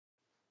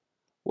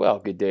Well,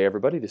 good day,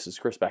 everybody. This is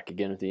Chris back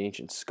again with the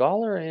Ancient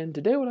Scholar, and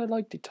today what I'd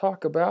like to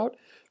talk about,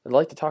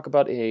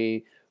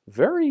 a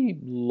very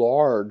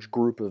large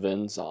group of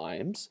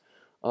enzymes.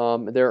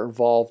 They're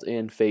involved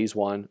in phase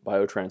 1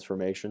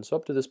 biotransformation. So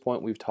up to this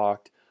point, we've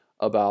talked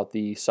about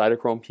the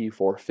cytochrome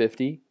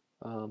P450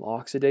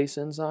 oxidase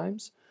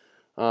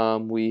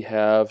enzymes. We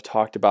have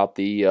talked about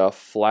the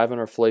flavin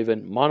or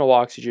flavin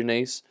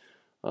monooxygenase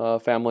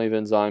family of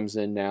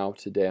enzymes, and now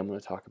today I'm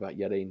going to talk about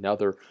yet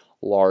another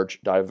large,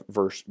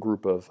 diverse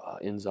group of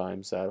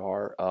enzymes that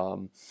are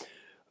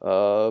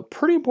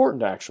pretty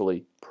important,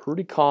 actually,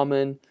 pretty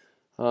common.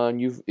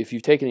 If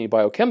you've taken any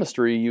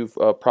biochemistry, you've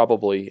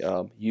probably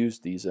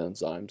used these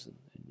enzymes in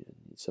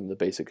some of the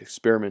basic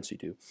experiments you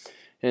do.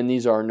 And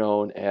these are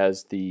known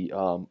as the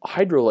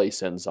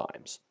hydrolase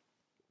enzymes.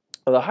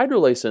 The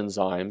hydrolase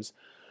enzymes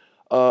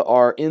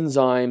are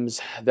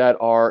enzymes that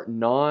are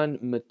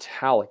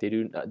non-metallic.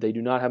 They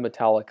do not have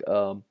metallic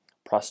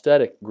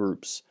prosthetic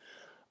groups,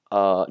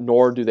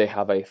 nor do they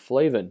have a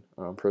flavin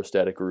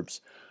prosthetic group,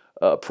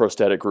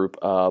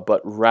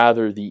 but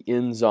rather the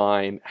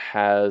enzyme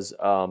has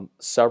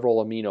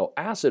several amino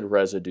acid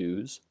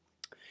residues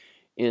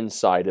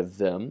inside of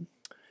them.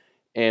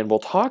 And we'll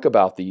talk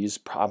about these.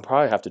 I'll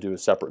probably have to do a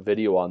separate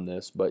video on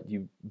this, but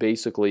you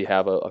basically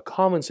have a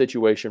common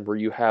situation where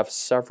you have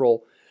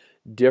several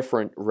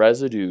different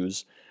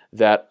residues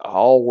that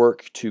all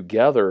work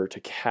together to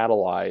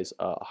catalyze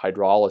a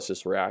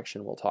hydrolysis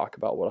reaction. We'll talk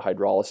about what a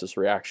hydrolysis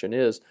reaction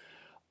is.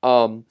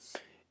 And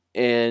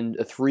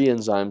three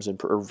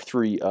enzymes, or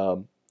three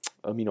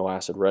amino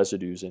acid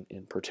residues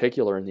in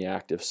particular in the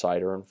active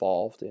site are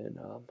involved in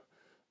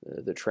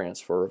the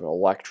transfer of an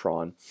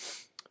electron.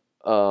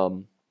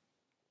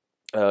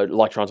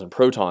 Electrons and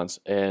protons,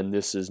 and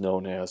this is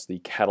known as the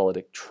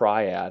catalytic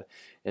triad.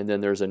 And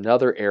then there's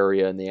another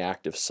area in the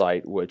active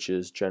site which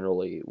is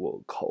generally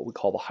what we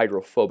call the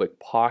hydrophobic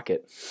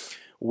pocket,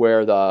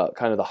 where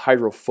the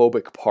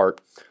hydrophobic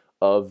part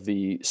of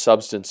the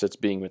substance that's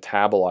being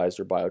metabolized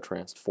or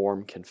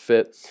biotransformed can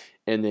fit.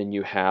 And then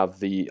you have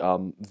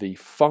the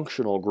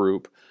functional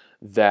group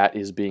that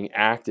is being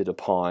acted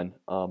upon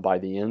by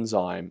the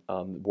enzyme,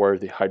 where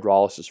the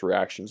hydrolysis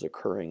reaction is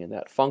occurring, and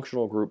that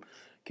functional group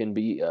can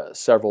be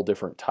several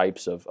different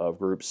types of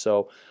groups.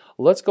 So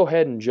let's go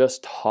ahead and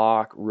just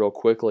talk real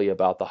quickly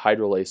about the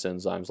hydrolase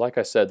enzymes. Like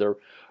I said, they're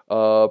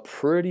a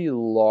pretty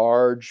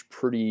large,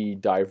 pretty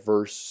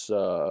diverse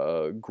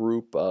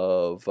group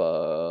of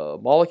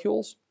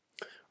molecules,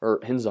 or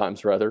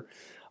enzymes rather.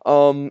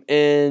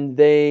 And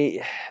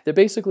they're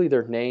basically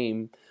their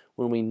name,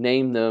 when we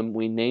name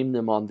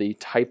them on the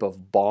type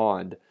of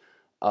bond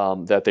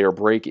that they are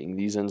breaking.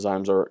 These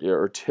enzymes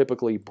are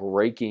typically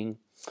breaking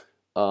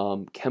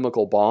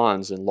chemical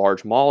bonds in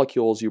large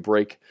molecules. You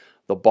break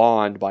the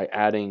bond by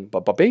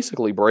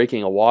basically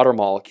breaking a water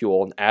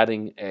molecule and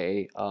adding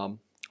a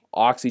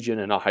oxygen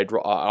and a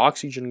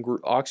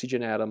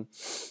oxygen atom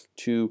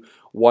to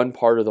one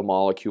part of the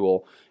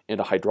molecule and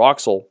a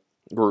hydroxyl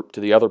group to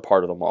the other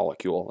part of the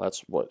molecule.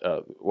 That's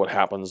what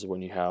happens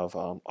when you have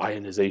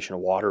ionization of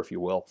water, if you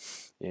will.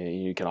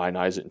 And you can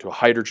ionize it into a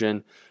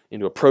hydrogen,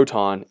 into a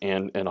proton,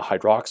 and a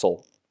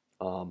hydroxyl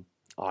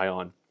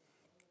ion.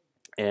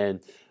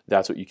 And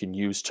that's what you can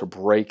use to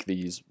break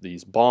these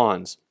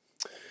bonds.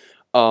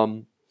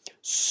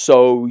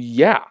 So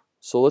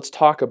let's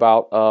talk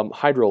about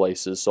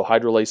hydrolases. So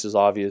hydrolases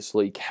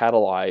obviously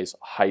catalyze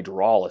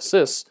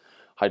hydrolysis.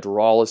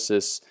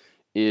 Hydrolysis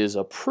is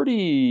a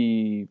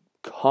pretty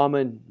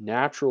common,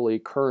 naturally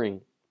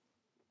occurring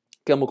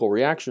chemical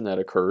reaction that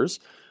occurs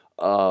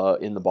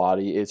in the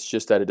body. It's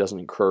just that it doesn't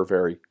occur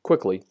very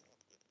quickly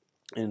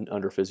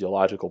under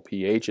physiological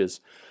pHs.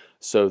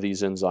 So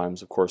these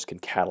enzymes, of course, can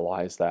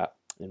catalyze that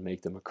and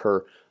make them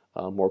occur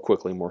more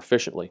quickly, more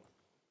efficiently.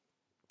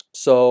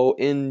 So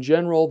in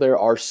general, there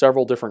are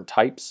several different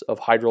types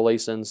of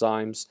hydrolase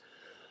enzymes.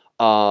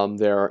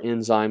 There are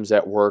enzymes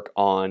that work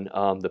on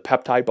the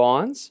peptide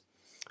bonds,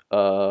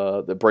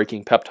 the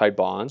breaking peptide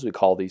bonds. We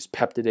call these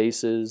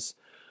peptidases.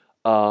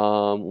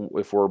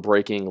 If we're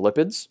breaking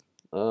lipids,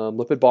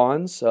 lipid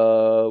bonds,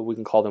 we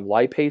can call them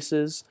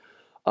lipases.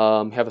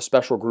 Have a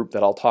special group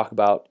that I'll talk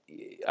about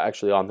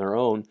actually on their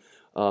own,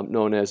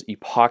 known as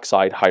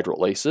epoxide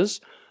hydrolases.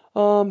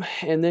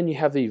 And then you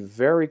have the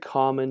very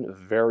common,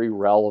 very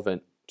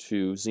relevant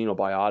to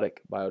xenobiotic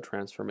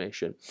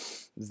biotransformation,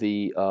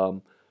 the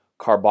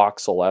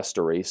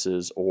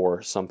carboxylesterases,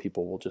 or some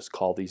people will just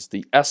call these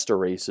the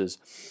esterases.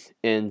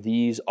 And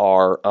these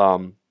are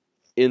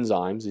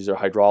enzymes, these are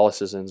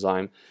hydrolysis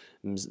enzymes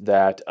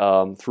that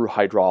through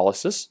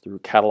hydrolysis, through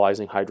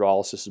catalyzing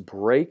hydrolysis,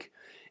 break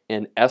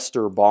an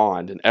ester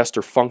bond, an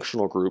ester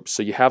functional group.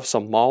 So you have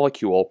some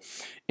molecule,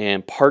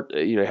 and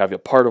you have a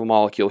part of a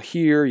molecule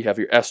here, you have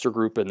your ester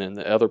group, and then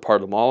the other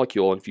part of the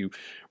molecule. And if you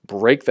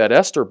break that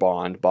ester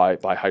bond by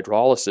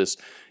hydrolysis,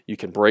 you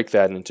can break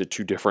that into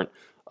two different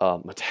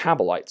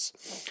metabolites.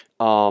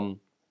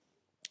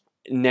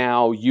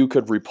 Now you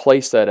could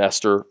replace that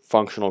ester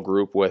functional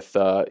group with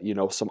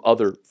some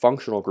other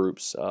functional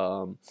groups.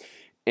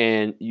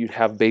 and you'd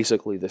have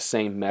basically the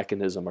same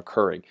mechanism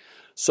occurring.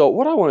 So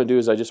what I want to do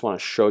is I just want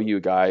to show you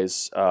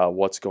guys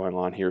what's going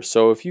on here.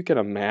 So if you can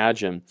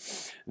imagine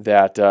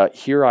that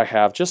here I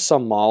have just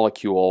some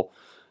molecule,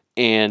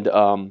 and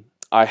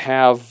I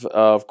have,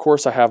 of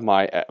course, I have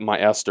my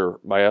ester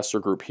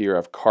group here. I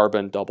have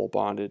carbon double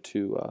bonded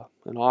to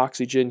an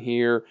oxygen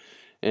here,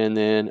 and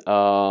then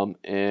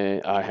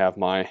and I have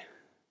my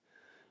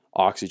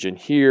oxygen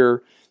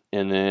here,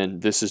 and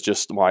then this is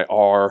just my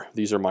R.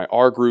 These are my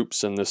R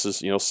groups, and this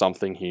is, you know,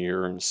 something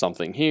here and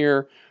something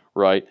here,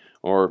 right?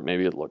 Or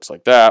maybe it looks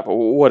like that, but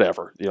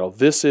whatever. You know,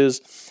 this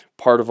is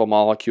part of a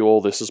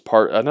molecule. This is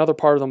another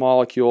part of the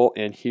molecule,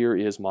 and here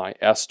is my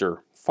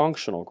ester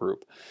functional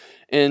group.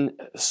 And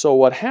so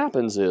what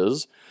happens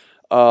is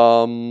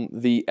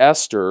the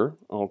ester,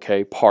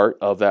 okay, part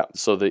of that,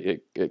 so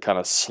that it kind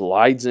of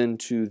slides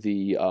into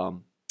the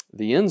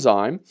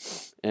enzyme,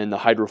 and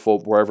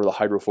the wherever the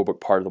hydrophobic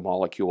part of the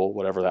molecule,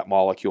 whatever that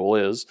molecule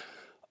is,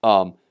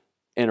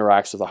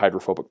 interacts with the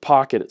hydrophobic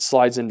pocket. It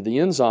slides into the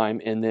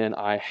enzyme, and then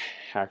I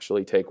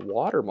actually take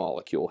water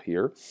molecule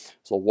here.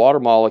 So the water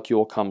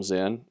molecule comes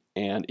in,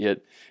 and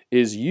it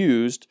is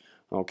used,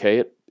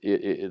 okay,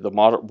 the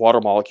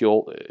water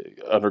molecule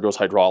undergoes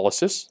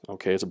hydrolysis.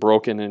 Okay, it's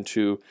broken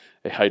into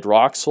a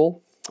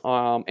hydroxyl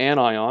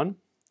anion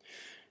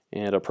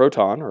and a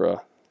proton,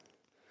 or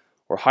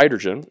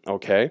hydrogen.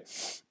 Okay,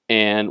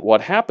 and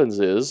what happens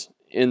is,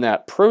 in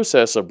that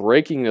process of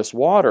breaking this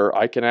water,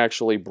 I can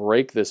actually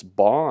break this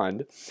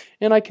bond,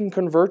 and I can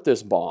convert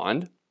this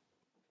bond.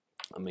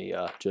 Let me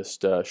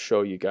just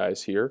show you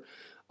guys here.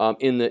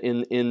 In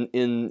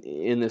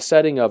the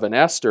setting of an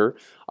ester,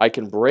 I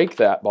can break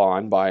that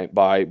bond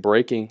by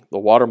breaking the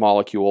water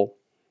molecule.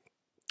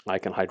 I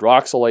can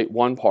hydroxylate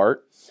one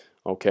part.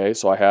 Okay,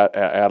 so I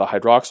add a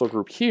hydroxyl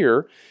group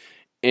here,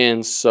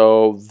 and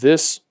so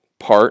this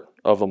part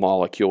of the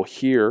molecule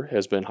here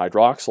has been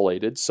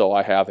hydroxylated. So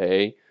I have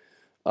a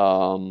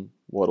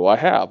what do I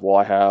have? Well,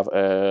 I have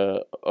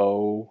a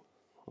O.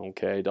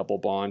 Okay, double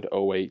bond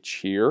OH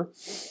here.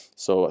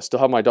 So I still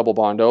have my double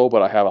bond O,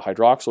 but I have a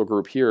hydroxyl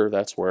group here.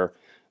 That's where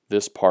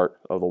this part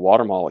of the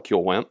water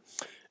molecule went.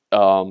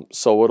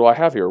 So what do I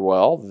have here?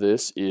 Well,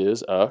 this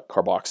is a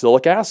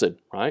carboxylic acid,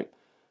 right?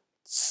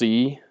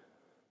 COOH.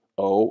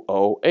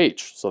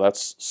 So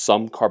that's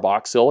some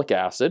carboxylic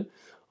acid.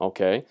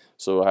 Okay,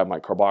 so I have my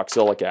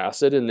carboxylic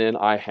acid, and then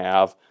I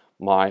have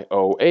my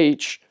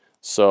OH.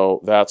 So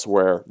that's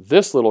where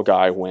this little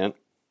guy went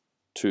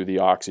to the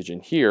oxygen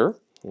here,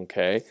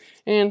 okay,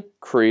 and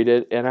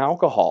created an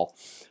alcohol.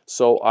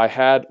 So I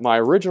had my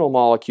original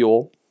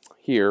molecule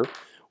here,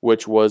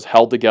 which was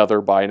held together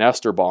by an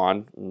ester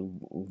bond,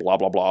 blah,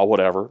 blah, blah,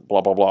 whatever,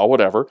 blah, blah, blah,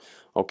 whatever.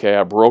 Okay,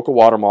 I broke a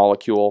water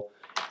molecule,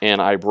 and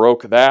I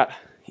broke that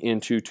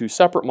into two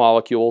separate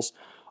molecules,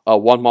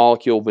 one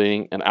molecule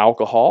being an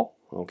alcohol,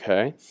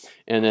 okay,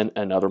 and then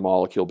another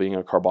molecule being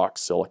a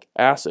carboxylic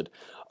acid.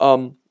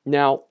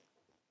 Now,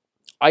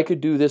 I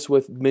could do this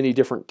with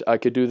I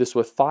could do this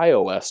with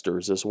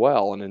thioesters as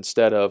well, and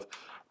instead of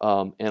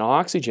an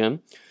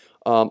oxygen,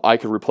 I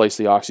could replace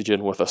the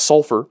oxygen with a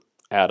sulfur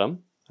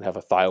atom. I'd have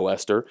a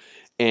thioester,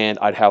 and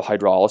I'd have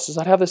hydrolysis.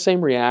 I'd have the same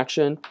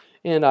reaction,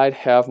 and I'd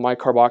have my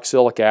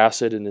carboxylic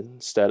acid, and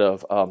instead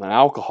of an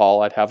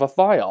alcohol, I'd have a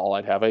thiol.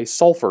 I'd have a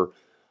sulfur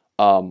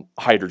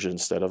hydrogen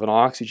instead of an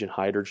oxygen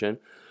hydrogen.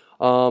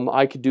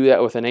 I could do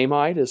that with an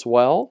amide as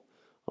well.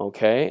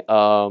 Okay,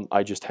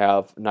 I just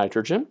have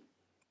nitrogen.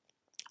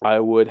 I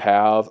would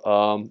have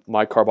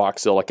my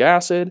carboxylic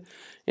acid,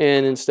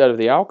 and instead of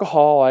the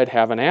alcohol, I'd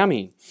have an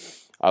amine.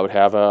 I would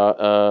have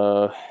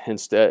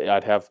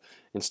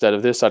instead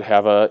of this, I'd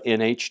have a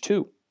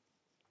NH2.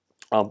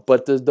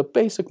 But the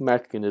basic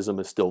mechanism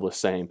is still the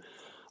same.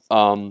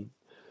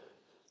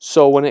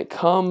 So when it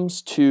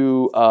comes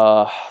to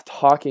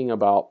talking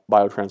about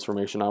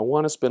biotransformation, I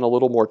want to spend a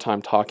little more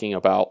time talking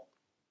about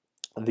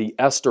the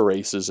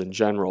esterases in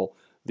general,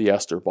 the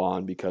ester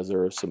bond, because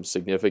there is some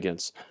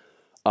significance.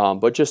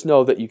 But just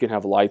know that you can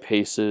have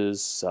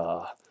lipases,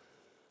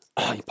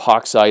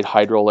 epoxide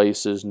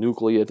hydrolases,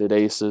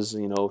 nucleotidases,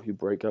 you know, if you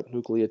break up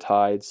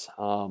nucleotides,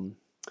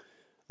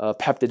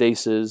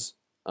 peptidases,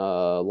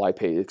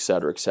 lipase,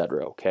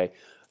 etc., okay?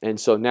 And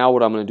so now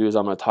what I'm going to do is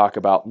I'm going to talk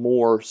about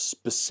more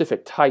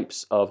specific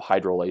types of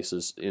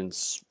hydrolases,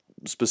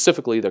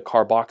 specifically the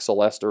carboxyl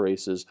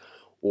esterases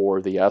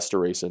or the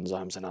esterase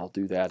enzymes, and I'll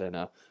do that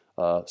in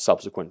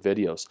subsequent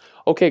videos.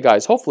 Okay,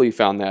 guys, hopefully you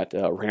found that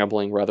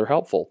rambling rather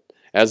helpful.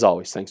 As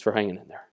always, thanks for hanging in there.